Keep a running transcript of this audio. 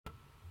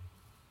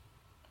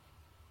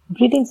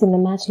Greetings in the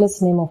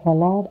matchless name of our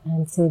Lord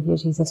and Savior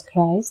Jesus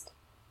Christ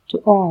to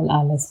all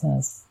our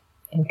listeners.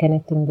 In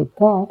connecting with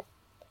God,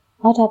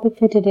 our topic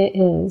for today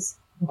is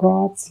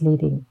God's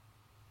leading.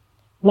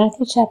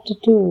 Matthew chapter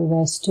 2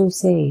 verse 2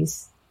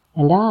 says,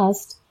 "And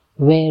asked,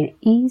 Where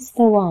is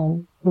the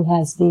one who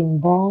has been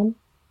born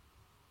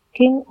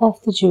King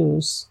of the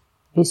Jews?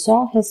 We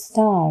saw his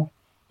star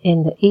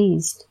in the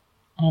east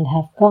and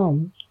have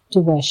come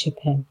to worship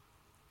him."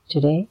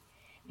 Today,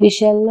 we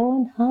shall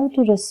learn how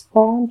to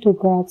respond to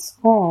God's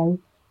call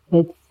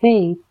with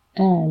faith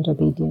and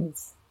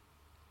obedience.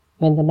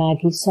 When the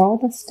Magi saw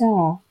the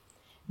star,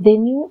 they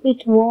knew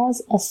it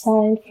was a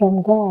sign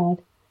from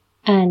God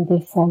and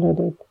they followed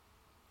it.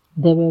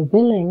 They were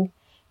willing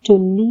to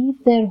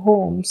leave their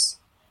homes,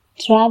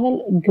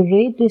 travel a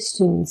great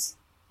distance,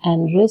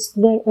 and risk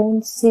their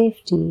own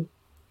safety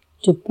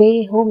to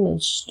pay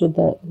homage to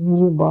the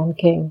newborn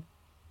King.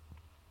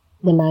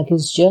 The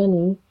Magi's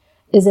journey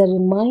is a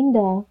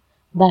reminder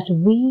that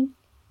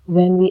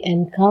when we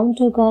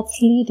encounter God's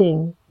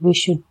leading, we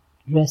should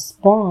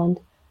respond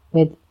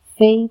with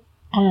faith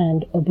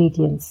and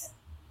obedience.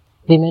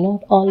 We may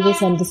not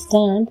always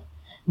understand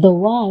the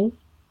why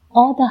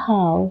or the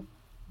how,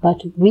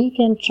 but we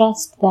can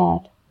trust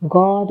that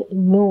God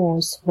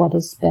knows what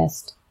is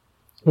best.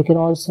 We can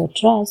also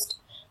trust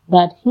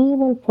that He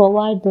will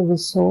provide the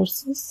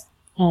resources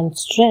and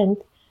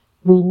strength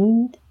we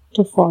need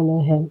to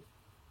follow Him.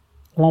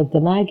 Like the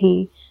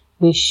Magi,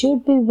 we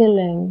should be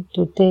willing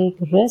to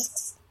take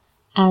risks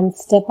and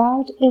step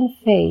out in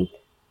faith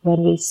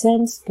when we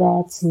sense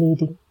God's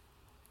leading.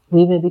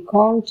 We may be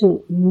called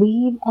to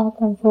leave our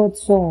comfort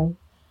zone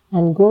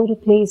and go to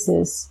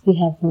places we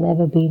have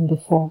never been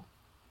before.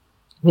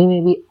 We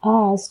may be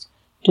asked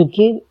to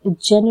give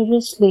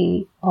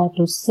generously or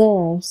to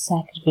serve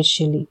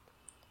sacrificially.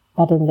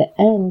 But in the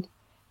end,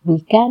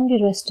 we can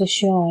be rest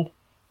assured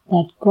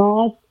that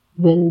God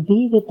will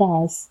be with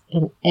us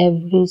in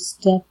every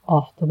step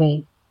of the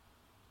way.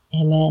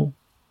 Amen.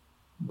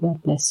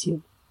 God bless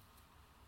you.